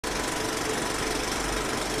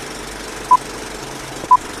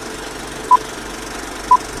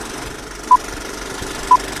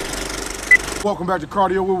Welcome back to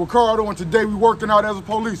Cardio with Ricardo, and today we working out as a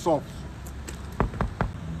police officer.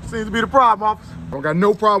 Seems to be the problem, officer. I don't got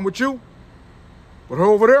no problem with you, but her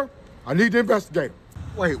over there, I need to investigate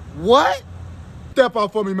her. Wait, what? Step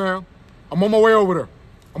out for me, ma'am. I'm on my way over there.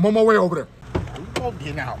 You won't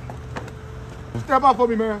get out. Step out for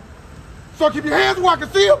me, man. So keep your hands where I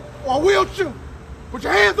can see them, or I will shoot. Put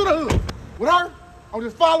your hands on the hood. With her, I'm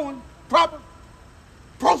just following proper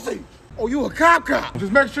procedure. Oh, you a cop?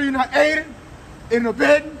 Just make sure you're not aiding in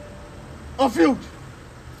abetting a future.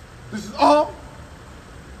 This is all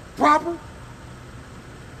proper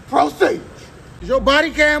procedure. Is your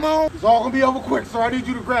body cam on? It's all gonna be over quick, so I need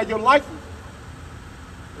you to grab your license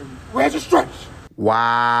and registration.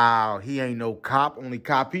 Wow, he ain't no cop. Only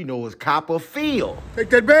cop he know is Copperfield. Take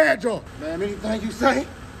that badge off. Ma'am, anything you say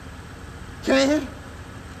can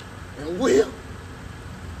and will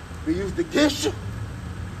be used against you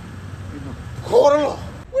in the court of law.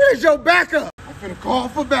 Where's your backup? I'm finna call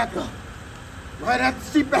for backup right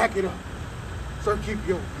after she back it up. So keep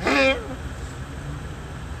your hands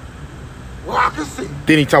where I can see.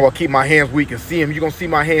 Then he talking about keep my hands where you can see him. You gonna see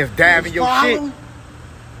my hands diving your shit.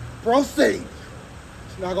 Proceed.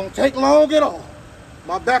 It's not gonna take long at all.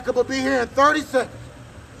 My backup will be here in 30 seconds.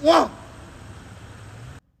 One.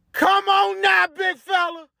 Come on now, big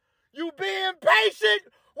fella. You being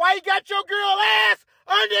patient? Why you got your girl ass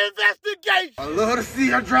under investigation? I love to see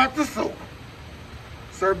her drop the sword.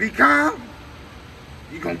 Sir, be calm.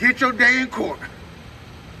 You gonna get your day in court.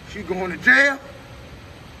 She going to jail.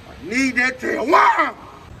 I need that tail. Wow!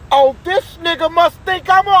 Oh, this nigga must think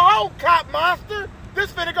I'm a whole cop monster.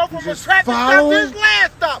 This finna go from a traffic stop to his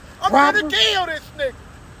last stop. I'm finna kill this nigga.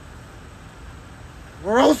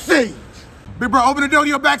 Proceed. Big bro, open the door to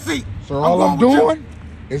your back seat. Sir, all I'm doing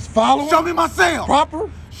is following. Show me my cell. Proper.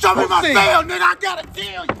 Show me my cell, nigga. I gotta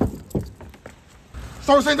kill you.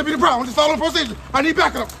 Sir, this ain't to be the problem. I'm just following procedure. I need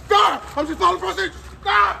backup. God, I'm just following procedure.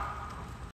 God.